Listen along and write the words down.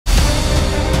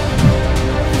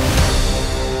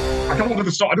kind of wanted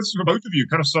to start. This is for both of you,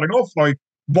 kind of starting off. Like,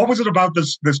 what was it about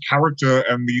this character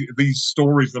and these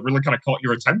stories that really kind of caught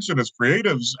your attention as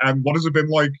creatives? And what has it been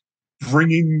like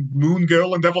bringing Moon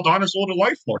Girl and Devil Dinosaur to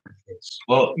life like this?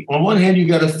 Well, on one hand, you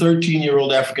got a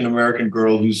 13-year-old African-American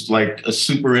girl who's like a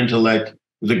super intellect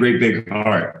with a great big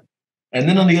heart. And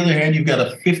then on the other hand, you've got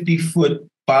a 50-foot,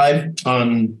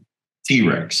 5-ton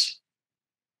T-Rex.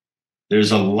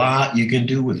 There's a lot you can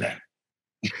do with that.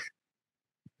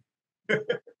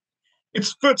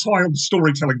 It's fertile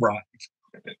storytelling, right?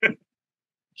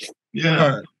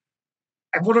 Yeah.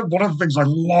 And one of the things I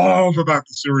love about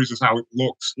the series is how it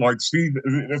looks. Like, Steve,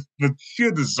 the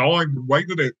sheer design, the way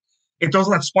that it does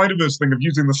that Spider-Verse thing of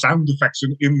using the sound effects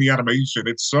in the animation.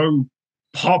 It's so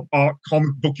pop art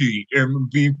comic booky in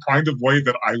the kind of way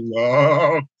that I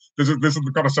love. This is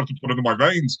the kind of stuff to put into my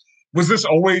veins. Was this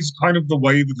always kind of the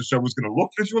way that the show was going to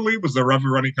look visually? Was there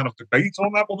ever any kind of debate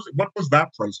on that? What was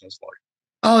that process like?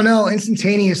 Oh, no,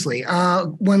 instantaneously.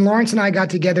 When Laurence and I got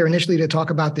together initially to talk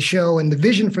about the show and the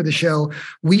vision for the show,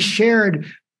 we shared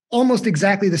almost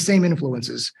exactly the same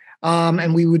influences.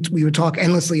 And we would talk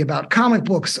endlessly about comic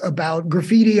books, about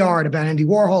graffiti art, about Andy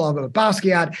Warhol, about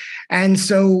Basquiat. And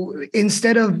so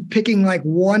instead of picking like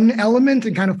one element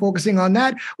and kind of focusing on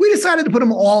that, we decided to put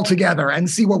them all together and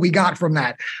see what we got from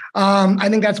that. I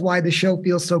think that's why the show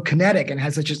feels so kinetic and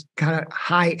has such a kind of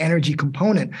high energy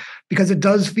component, because it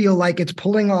does feel like it's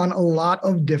pulling on a lot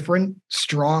of different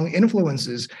strong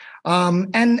influences.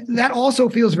 And that also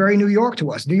feels very New York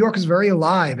to us. New York is very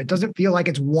alive. It doesn't feel like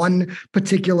it's one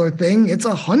particular thing. It's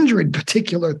 100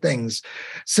 particular things.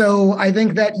 So I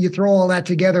think that you throw all that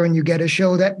together and you get a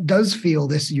show that does feel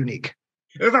this unique.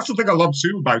 That's the thing I love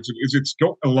too about it, is it's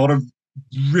got a lot of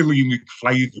really unique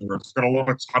flavor. It's got a lot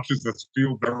of touches that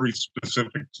feel very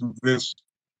specific to this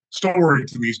story,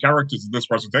 to these characters in this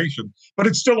presentation, but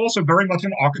it's still also very much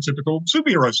an archetypical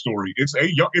superhero story. It's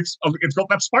got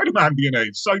that Spider-Man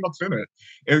DNA so much in it.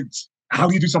 It's how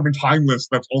do you do something timeless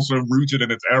that's also rooted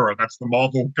in its era? That's the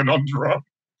Marvel conundrum.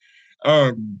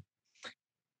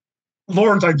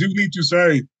 Laurence, I do need to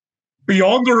say,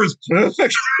 Beyonder is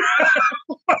perfect.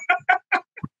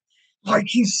 Like,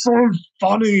 he's so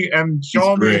funny and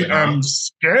charming and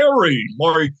scary.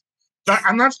 Like that,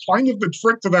 and that's kind of the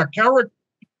trick to that character.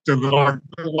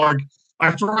 That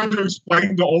I try to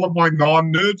explain to all of my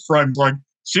non-nerd friends, like,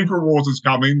 Secret Wars is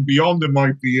coming, Beyonder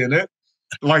might be in it.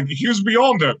 Like, here's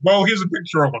Beyonder. Well, here's a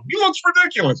picture of him. He looks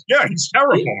ridiculous. Yeah, he's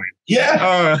terrifying.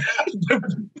 Yeah.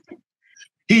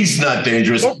 He's not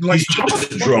dangerous. Like, he's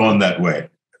just drawn that way.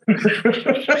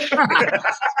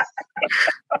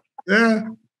 Yeah.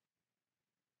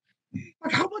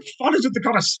 Like, how much fun is it to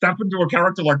kind of step into a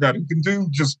character like that who can do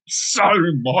just so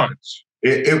much?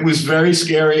 It was very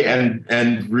scary and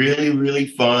really, really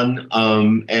fun.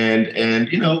 And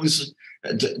it was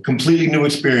a completely new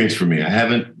experience for me. I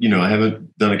haven't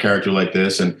done a character like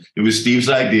this, and it was Steve's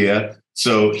idea.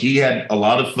 So he had a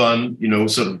lot of fun,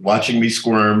 sort of watching me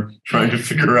squirm, trying to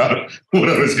figure out what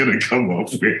I was going to come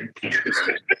up with.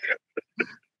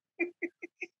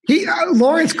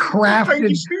 Laurence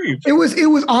crafted. It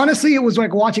was honestly, it was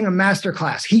like watching a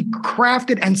masterclass. He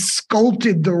crafted and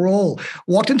sculpted the role.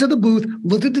 Walked into the booth,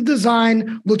 looked at the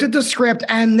design, looked at the script,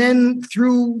 and then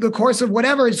through the course of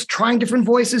whatever, is trying different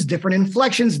voices, different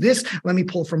inflections. This, let me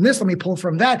pull from this, let me pull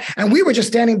from that, and we were just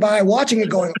standing by watching it,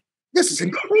 going, "This is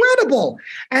incredible!"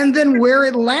 And then where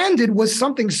it landed was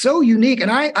something so unique.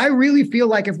 And I really feel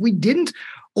like if we didn't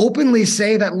openly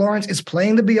say that Laurence is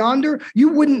playing the Beyonder, you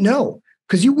wouldn't know,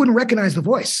 because you wouldn't recognize the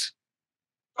voice.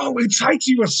 Oh, it takes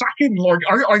you a second. Like,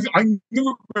 I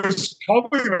knew it was coming,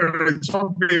 and it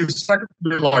took me a second to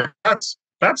be like, that's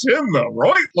him though,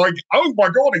 right? Like, oh my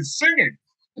God, he's singing.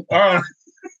 Oh,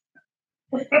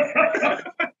 it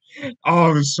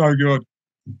was so good.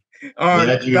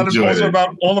 That is also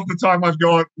about all of the time I've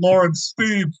got. Laurence,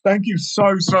 Steve, thank you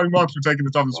so much for taking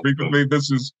the time to speak with me.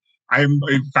 I'm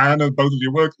a fan of both of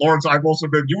your work. Laurence,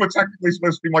 you were technically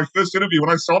supposed to be my first interview when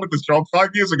I started this job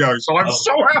 5 years ago. So I'm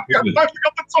so happy I finally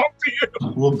got to talk to you.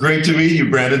 Well, great to meet you,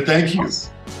 Brandon. Thank you.